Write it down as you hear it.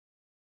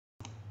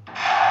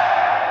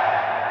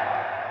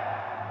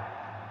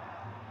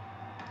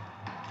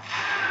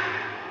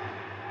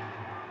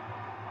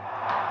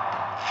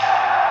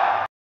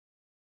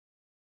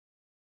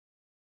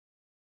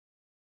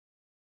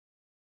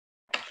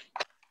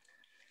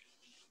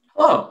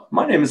Hello,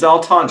 my name is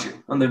Al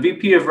Tanju. I'm the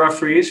VP of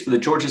Referees for the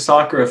Georgia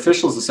Soccer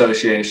Officials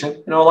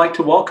Association, and I would like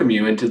to welcome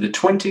you into the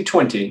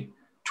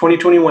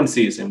 2020-2021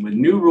 season with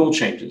new rule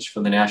changes for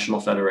the National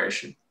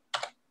Federation.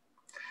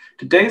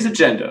 Today's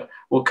agenda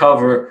will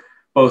cover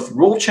both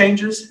rule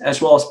changes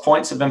as well as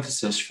points of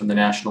emphasis from the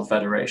National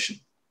Federation.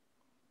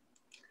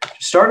 To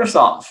start us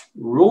off,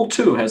 Rule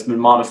 2 has been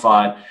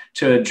modified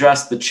to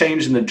address the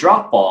change in the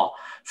drop ball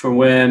for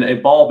when a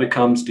ball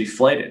becomes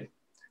deflated.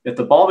 If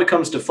the ball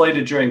becomes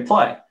deflated during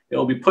play, it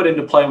will be put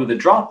into play with a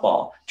drop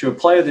ball to a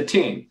player of the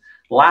team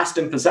last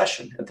in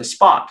possession at the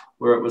spot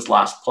where it was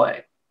last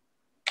played.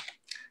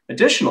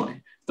 Additionally,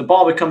 if the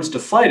ball becomes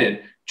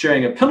deflated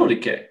during a penalty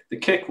kick, the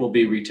kick will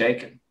be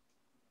retaken.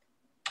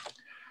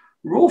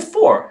 Rule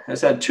 4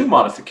 has had two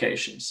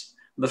modifications.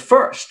 The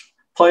first,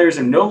 players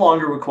are no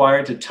longer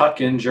required to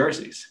tuck in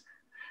jerseys.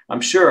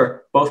 I'm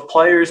sure both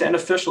players and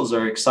officials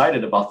are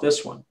excited about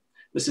this one.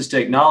 This is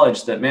to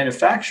acknowledge that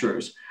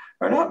manufacturers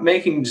are not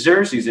making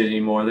jerseys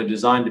anymore that are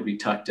designed to be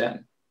tucked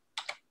in.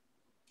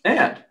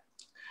 And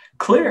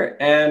clear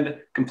and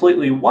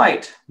completely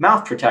white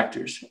mouth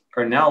protectors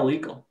are now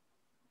legal.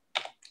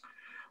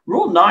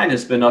 Rule 9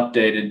 has been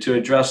updated to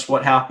address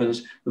what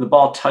happens when the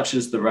ball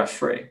touches the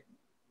referee.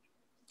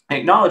 It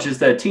acknowledges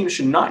that a team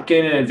should not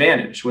gain an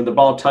advantage when the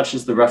ball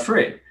touches the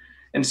referee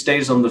and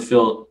stays on the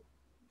field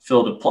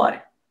of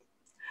play,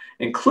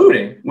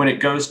 including when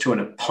it goes to an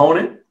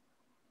opponent,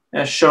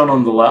 as shown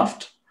on the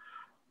left,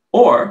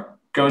 or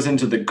goes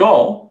into the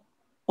goal,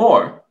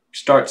 or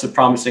starts a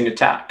promising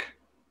attack.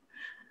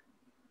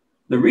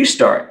 The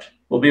restart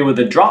will be with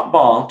a drop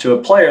ball to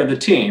a player of the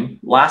team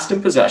last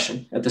in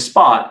possession at the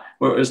spot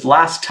where it was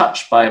last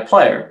touched by a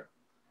player,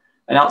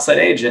 an outside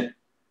agent,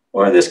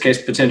 or in this case,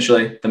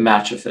 potentially the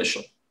match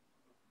official.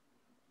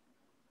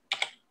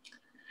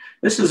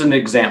 This is an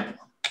example.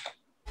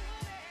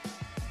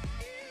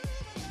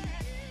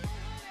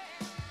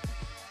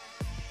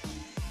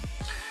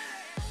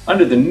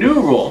 Under the new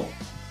rule,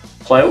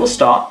 play will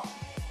stop,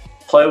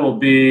 play will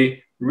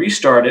be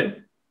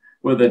restarted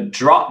with a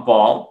drop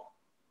ball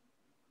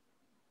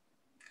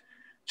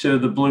to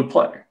the blue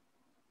player.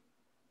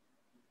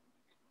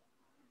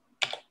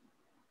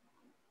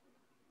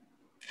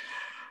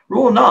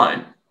 Rule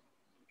 9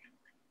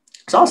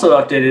 is also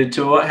updated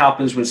to what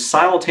happens when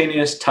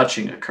simultaneous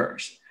touching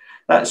occurs.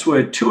 That's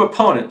where two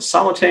opponents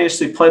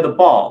simultaneously play the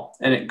ball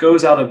and it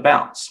goes out of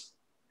bounds.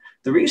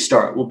 The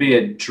restart will be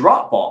a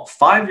drop ball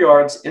 5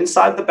 yards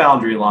inside the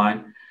boundary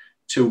line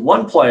to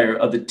one player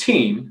of the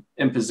team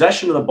in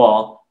possession of the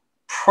ball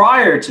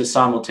prior to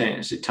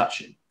simultaneously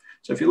touching.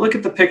 So if you look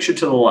at the picture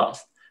to the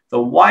left,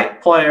 the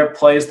white player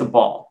plays the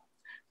ball.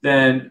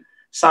 Then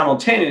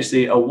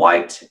simultaneously, a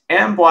white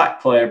and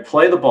black player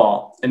play the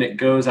ball and it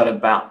goes out of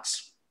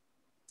bounds.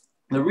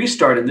 The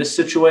restart in this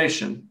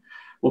situation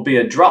will be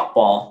a drop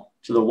ball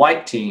to the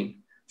white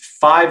team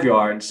 5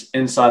 yards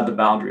inside the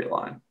boundary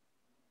line.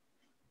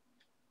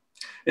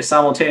 If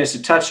simultaneous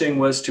touching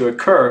was to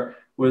occur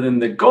within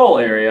the goal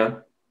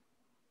area,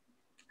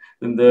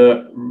 then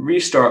the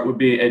restart would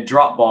be a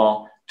drop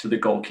ball to the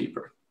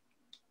goalkeeper.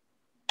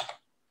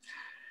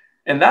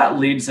 And that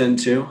leads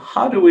into,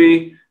 how do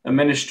we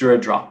administer a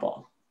drop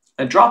ball?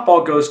 A drop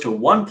ball goes to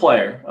one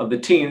player of the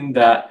team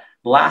that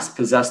last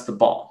possessed the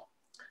ball.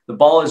 The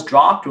ball is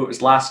dropped or it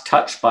was last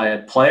touched by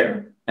a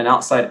player, an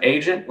outside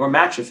agent, or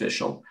match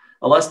official,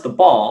 unless the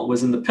ball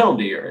was in the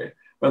penalty area,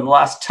 or the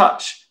last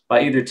touch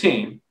by either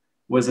team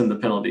was in the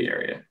penalty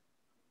area,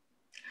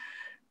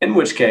 in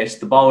which case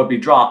the ball would be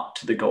dropped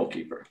to the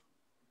goalkeeper.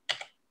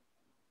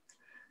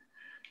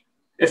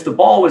 If the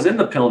ball was in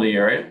the penalty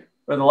area,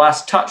 or the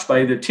last touch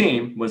by either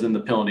team was in the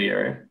penalty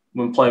area,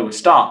 when play was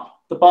stopped,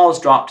 the ball is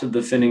dropped to the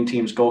defending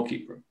team's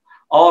goalkeeper.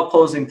 All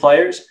opposing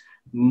players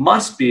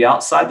must be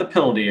outside the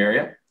penalty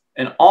area,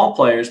 and all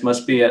players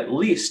must be at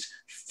least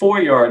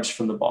 4 yards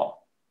from the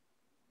ball,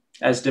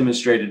 as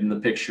demonstrated in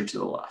the picture to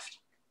the left.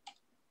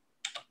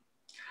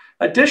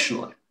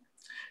 Additionally,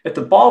 if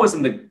the ball was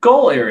in the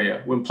goal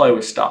area when play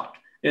was stopped,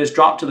 it is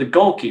dropped to the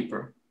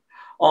goalkeeper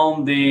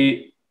on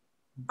the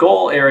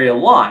goal area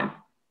line,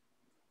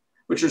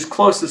 which is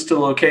closest to the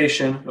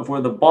location of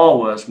where the ball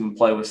was when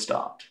play was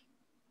stopped.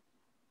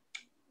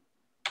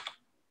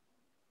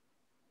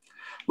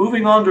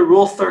 Moving on to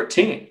Rule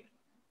 13.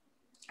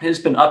 It has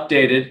been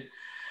updated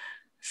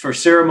for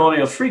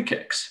ceremonial free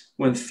kicks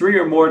when 3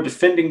 or more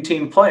defending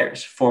team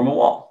players form a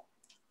wall.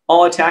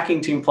 All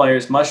attacking team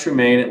players must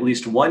remain at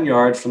least 1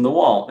 yard from the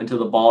wall until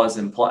the ball is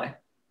in play.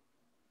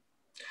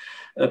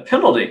 A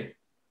penalty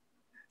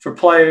for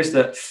players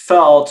that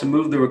fell to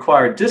move the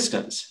required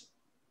distance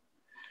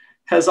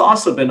has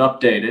also been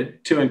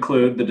updated to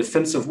include the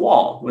defensive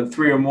wall when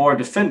 3 or more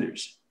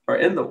defenders are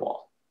in the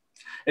wall.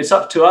 It's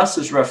up to us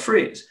as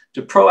referees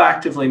to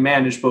proactively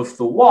manage both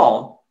the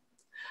wall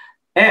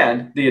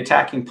and the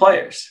attacking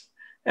players.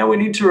 And we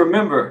need to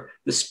remember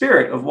the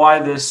spirit of why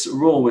this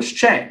rule was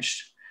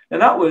changed.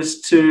 And that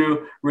was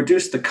to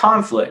reduce the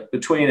conflict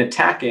between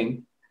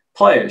attacking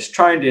players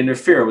trying to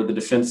interfere with the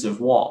defensive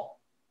wall.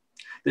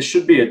 This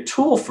should be a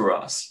tool for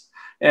us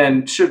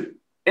and should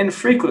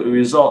infrequently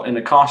result in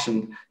a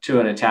caution to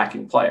an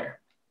attacking player.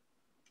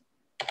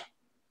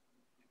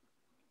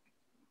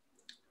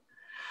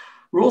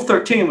 Rule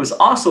 13 was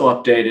also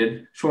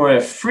updated for when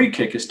a free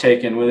kick is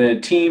taken within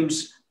a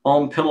team's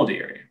own penalty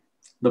area.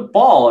 The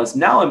ball is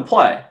now in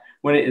play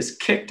when it is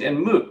kicked and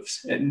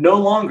moves. It no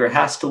longer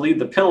has to leave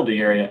the penalty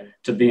area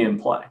to be in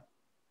play.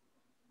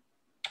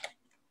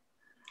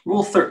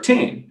 Rule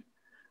 13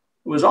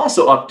 was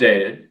also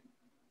updated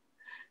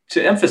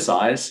to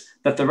emphasize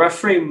that the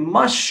referee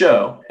must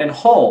show and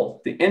hold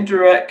the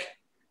indirect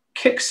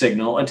kick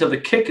signal until the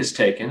kick is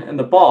taken and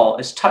the ball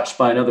is touched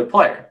by another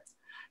player.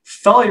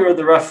 Failure of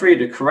the referee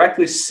to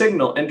correctly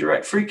signal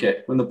indirect free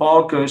kick when the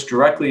ball goes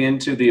directly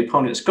into the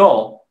opponent's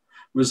goal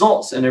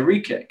results in a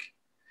re-kick.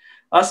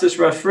 Us as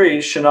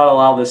referees should not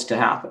allow this to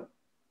happen.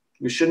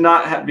 We should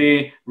not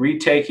be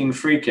retaking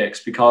free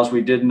kicks because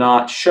we did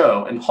not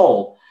show and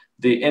hold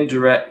the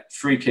indirect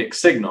free kick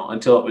signal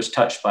until it was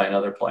touched by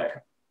another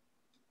player.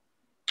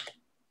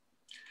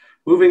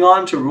 Moving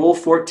on to Rule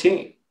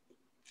 14.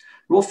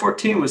 Rule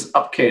 14 was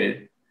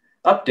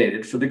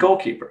updated for the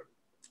goalkeeper.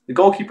 The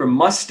goalkeeper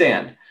must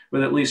stand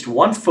with at least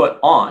 1 foot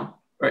on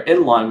or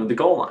in line with the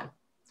goal line,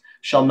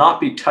 shall not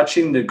be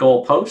touching the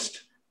goal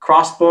post,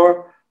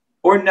 crossbar,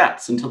 or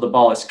nets until the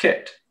ball is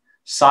kicked.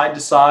 Side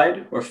to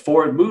side or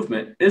forward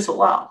movement is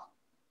allowed.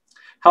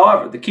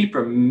 However, the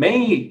keeper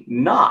may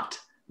not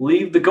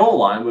leave the goal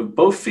line with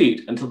both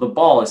feet until the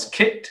ball is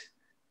kicked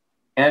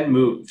and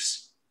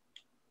moves.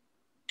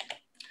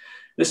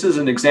 This is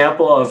an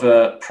example of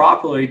a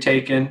properly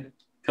taken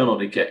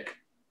penalty kick.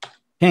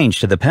 Change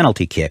to the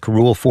penalty kick,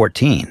 Rule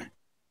 14.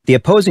 The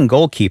opposing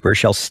goalkeeper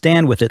shall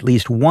stand with at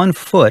least 1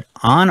 foot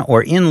on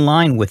or in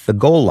line with the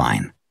goal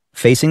line,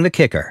 facing the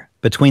kicker,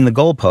 between the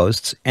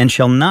goalposts, and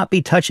shall not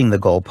be touching the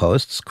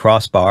goalposts,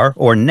 crossbar,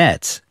 or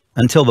nets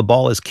until the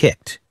ball is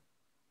kicked.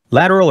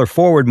 Lateral or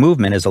forward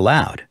movement is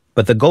allowed,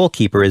 but the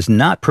goalkeeper is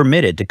not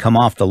permitted to come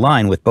off the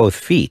line with both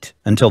feet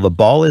until the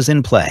ball is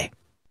in play.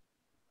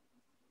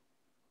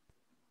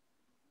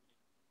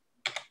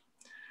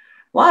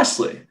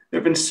 Lastly, there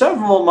have been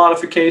several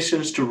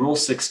modifications to Rule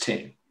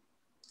 16,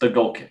 the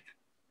goal kick.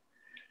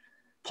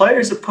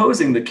 Players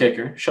opposing the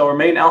kicker shall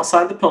remain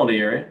outside the penalty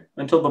area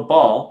until the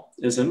ball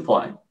is in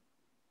play.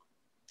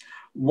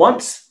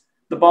 Once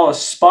the ball is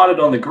spotted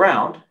on the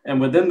ground and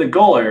within the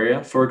goal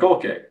area for a goal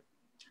kick,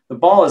 the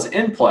ball is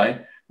in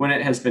play when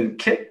it has been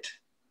kicked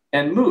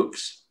and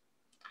moves.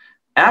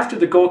 After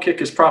the goal kick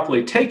is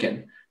properly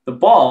taken, the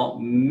ball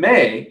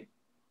may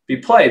be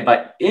played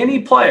by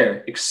any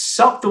player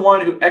except the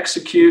one who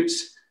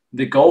executes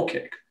the goal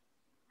kick.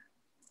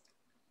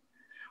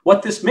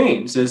 What this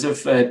means is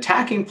if an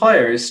attacking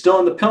player is still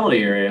in the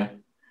penalty area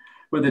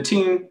where the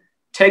team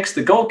takes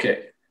the goal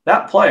kick,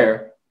 that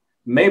player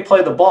may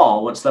play the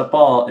ball once that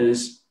ball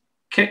is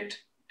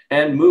kicked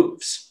and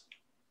moves.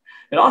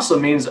 It also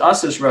means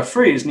us as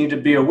referees need to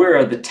be aware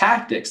of the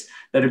tactics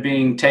that are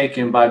being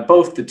taken by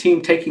both the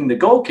team taking the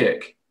goal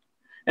kick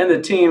and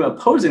the team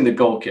opposing the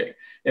goal kick.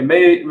 It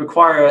may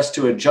require us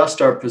to adjust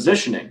our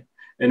positioning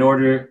in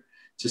order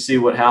to see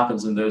what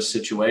happens in those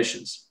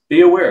situations.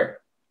 Be aware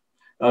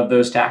of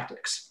those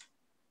tactics.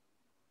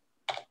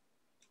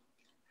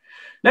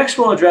 Next,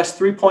 we'll address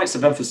 3 points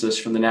of emphasis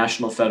from the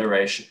National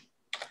Federation.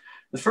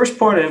 The first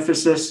point of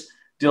emphasis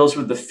deals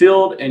with the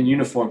field and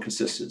uniform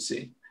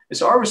consistency.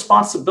 It's our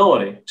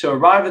responsibility to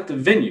arrive at the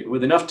venue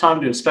with enough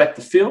time to inspect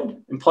the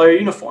field and player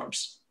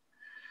uniforms.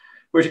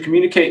 We're to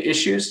communicate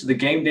issues to the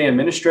game day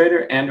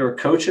administrator and/or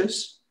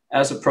coaches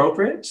as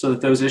appropriate so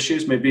that those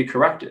issues may be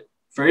corrected.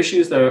 For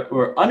issues that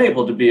were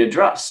unable to be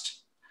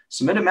addressed,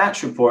 submit a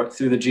match report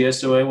through the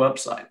GSOA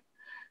website,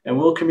 and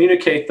we'll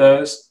communicate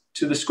those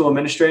to the school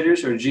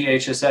administrators or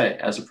GHSA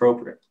as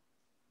appropriate.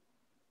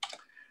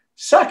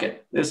 Second,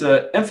 there's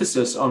an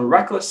emphasis on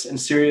reckless and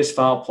serious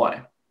foul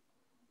play.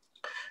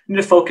 We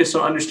need to focus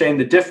on understanding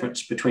the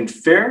difference between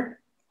fair,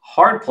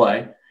 hard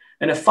play,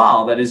 and a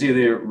foul that is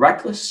either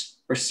reckless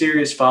or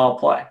serious foul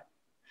play.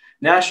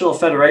 National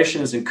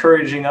Federation is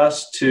encouraging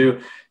us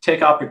to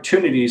take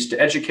opportunities to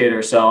educate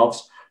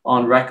ourselves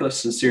on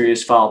reckless and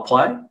serious foul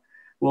play.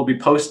 We'll be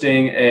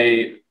posting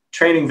a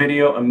training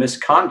video on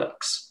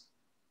misconducts.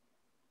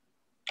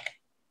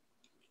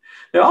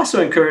 They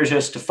also encourage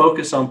us to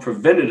focus on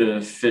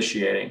preventative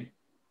officiating.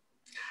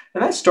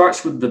 And that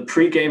starts with the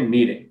pregame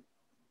meeting.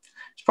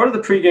 As part of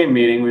the pregame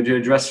meeting, we're to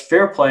address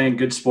fair play and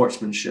good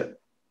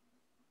sportsmanship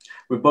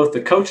with both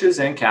the coaches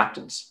and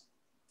captains,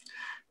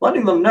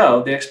 letting them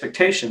know the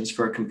expectations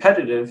for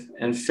competitive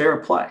and fair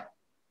play.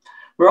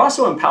 We're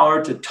also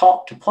empowered to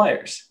talk to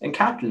players and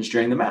captains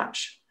during the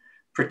match,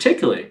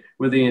 particularly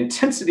where the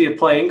intensity of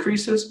play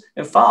increases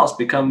and fouls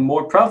become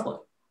more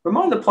prevalent.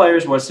 Remind the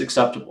players what's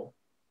acceptable.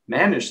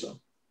 Manage them.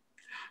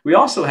 We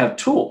also have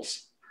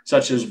tools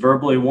such as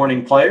verbally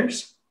warning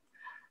players,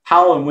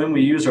 how and when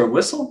we use our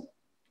whistle,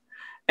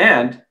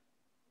 and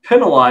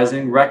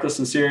penalizing reckless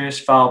and serious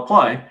foul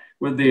play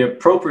with the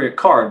appropriate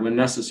card when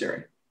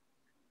necessary.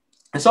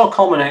 This all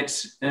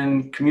culminates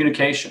in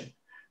communication.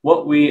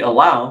 What we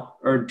allow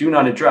or do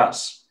not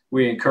address,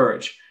 we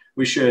encourage.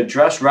 We should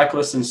address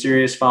reckless and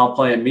serious foul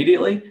play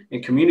immediately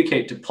and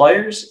communicate to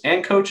players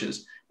and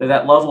coaches that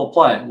that level of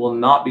play will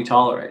not be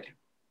tolerated.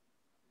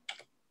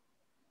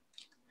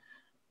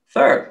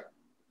 Third,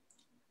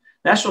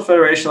 National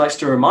Federation likes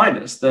to remind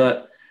us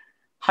that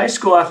high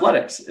school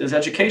athletics is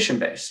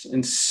education-based,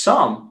 and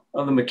some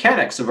of the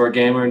mechanics of our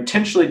game are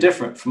intentionally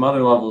different from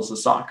other levels of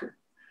soccer.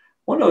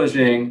 One of those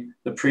being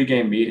the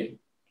pregame meeting.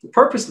 The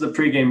purpose of the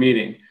pregame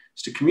meeting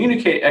is to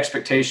communicate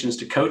expectations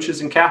to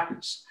coaches and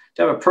captains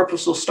to have a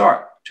purposeful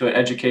start to an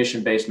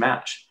education-based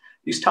match.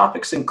 These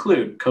topics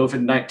include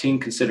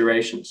COVID-19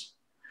 considerations.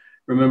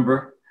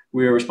 Remember,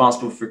 we are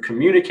responsible for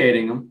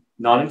communicating them,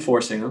 not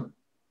enforcing them.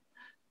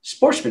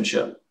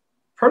 Sportsmanship,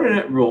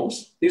 pertinent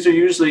rules. These are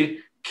usually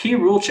key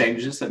rule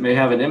changes that may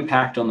have an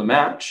impact on the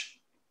match.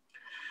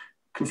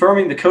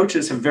 Confirming the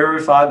coaches have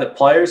verified that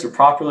players are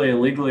properly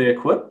and legally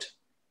equipped.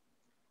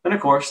 And of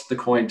course, the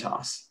coin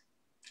toss.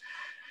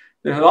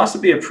 There will also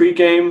be a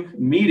pregame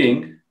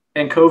meeting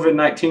and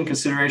COVID-19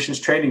 considerations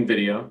training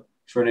video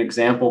for an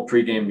example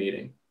pregame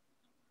meeting.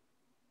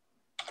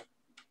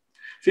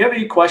 If you have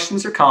any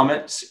questions or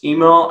comments,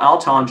 email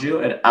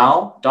Tanju at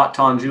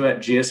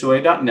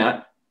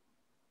al.tanju@gsoa.net.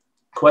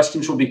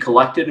 Questions will be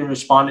collected and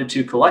responded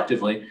to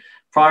collectively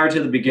prior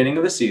to the beginning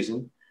of the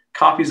season.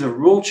 Copies of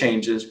rule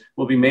changes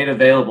will be made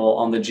available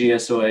on the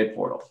GSOA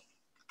portal.